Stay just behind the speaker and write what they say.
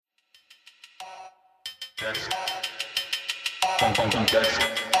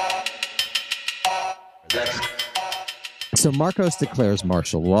So Marcos declares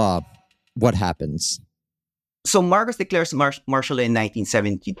martial law. What happens? So Marcos declares martial law in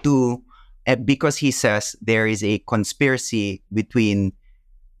 1972 because he says there is a conspiracy between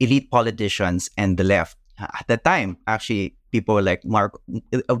elite politicians and the left. At the time, actually, people were like,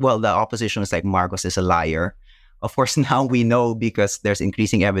 the opposition was like, Marcos is a liar. Of course, now we know because there's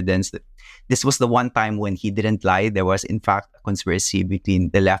increasing evidence that this was the one time when he didn't lie. There was, in fact, a conspiracy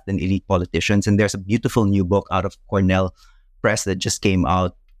between the left and elite politicians. And there's a beautiful new book out of Cornell Press that just came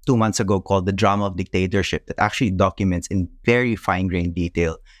out 2 months ago called The Drama of Dictatorship that actually documents in very fine-grained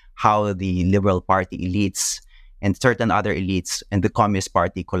detail how the Liberal Party elites and certain other elites and the Communist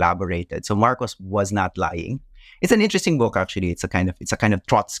Party collaborated. So Marcos was not lying. It's an interesting book, actually. It's a kind of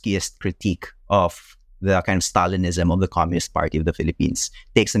Trotskyist critique of the kind of Stalinism of the Communist Party of the Philippines.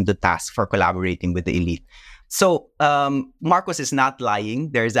 Takes them to task for collaborating with the elite. So Marcos is not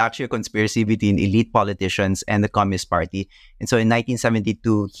lying. There is actually a conspiracy between elite politicians and the Communist Party. And so in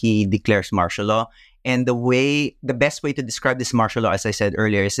 1972, he declares martial law. And the best way to describe this martial law, as I said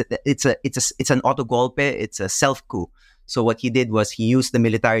earlier, is that it's an autogolpe. It's a self coup. So what he did was he used the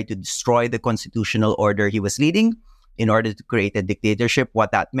military to destroy the constitutional order he was leading in order to create a dictatorship.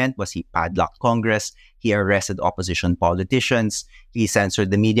 What that meant was he padlocked Congress, he arrested opposition politicians, he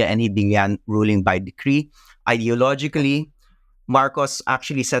censored the media, and he began ruling by decree. Ideologically, Marcos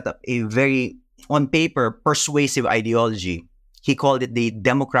actually set up a very, on paper, persuasive ideology. He called it the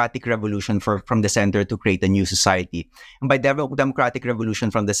democratic revolution from the center to create a new society. And by democratic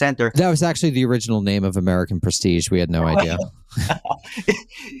revolution from the center... That was actually the original name of American Prestige. We had no idea.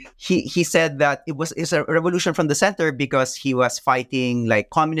 He said that it's a revolution from the center because he was fighting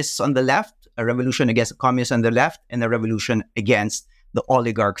like communists on the left, a revolution against communists on the left, and a revolution against the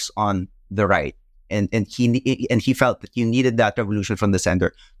oligarchs on the right. And he felt that you needed that revolution from the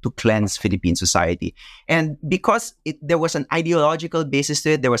center to cleanse Philippine society. And because there was an ideological basis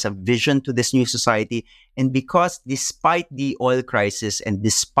to it, there was a vision to this new society. And because despite the oil crisis and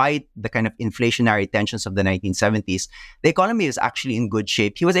despite the kind of inflationary tensions of the 1970s, the economy is actually in good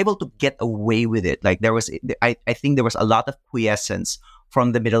shape. He was able to get away with it. Like I think there was a lot of quiescence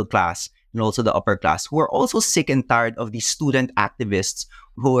from the middle class and also the upper class, who are also sick and tired of these student activists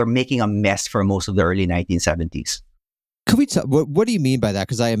who were making a mess for most of the early 1970s. Could we what do you mean by that?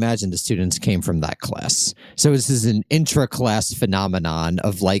 Because I imagine the students came from that class. So this is an intra-class phenomenon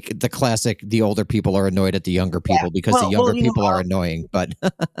of like the classic, the older people are annoyed at the younger people because the younger people are annoying. But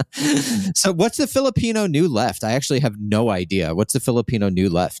so what's the Filipino New Left? I actually have no idea. What's the Filipino New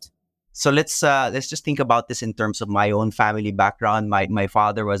Left? So let's just think about this in terms of my own family background. My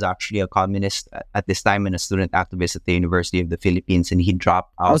father was actually a communist at this time and a student activist at the University of the Philippines, and he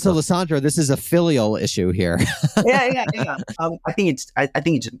dropped out. Also, Lisandro, this is a filial issue here. Yeah. I think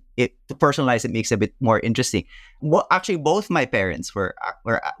to personalize it makes it a bit more interesting. Well, actually, both my parents were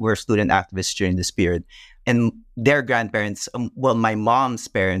student activists during this period, and their grandparents. My mom's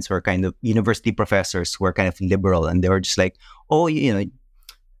parents were kind of university professors who were kind of liberal, and they were just like,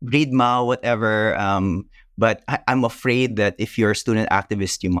 read Mao, whatever. But I'm afraid that if you're a student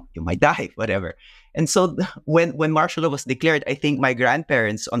activist, you might die, whatever. And so when martial law was declared, I think my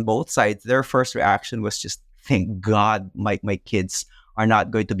grandparents on both sides, their first reaction was just, thank God my kids are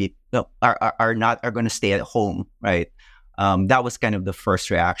not going to be are going to stay at home, right? That was kind of the first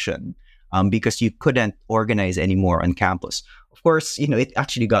reaction because you couldn't organize anymore on campus. Of course, it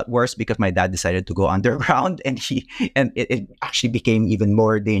actually got worse because my dad decided to go underground, and it actually became even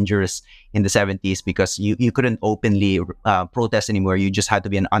more dangerous in the 70s because you couldn't openly protest anymore. You just had to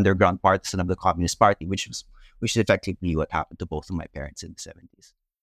be an underground partisan of the Communist Party, which is effectively what happened to both of my parents in the 70s.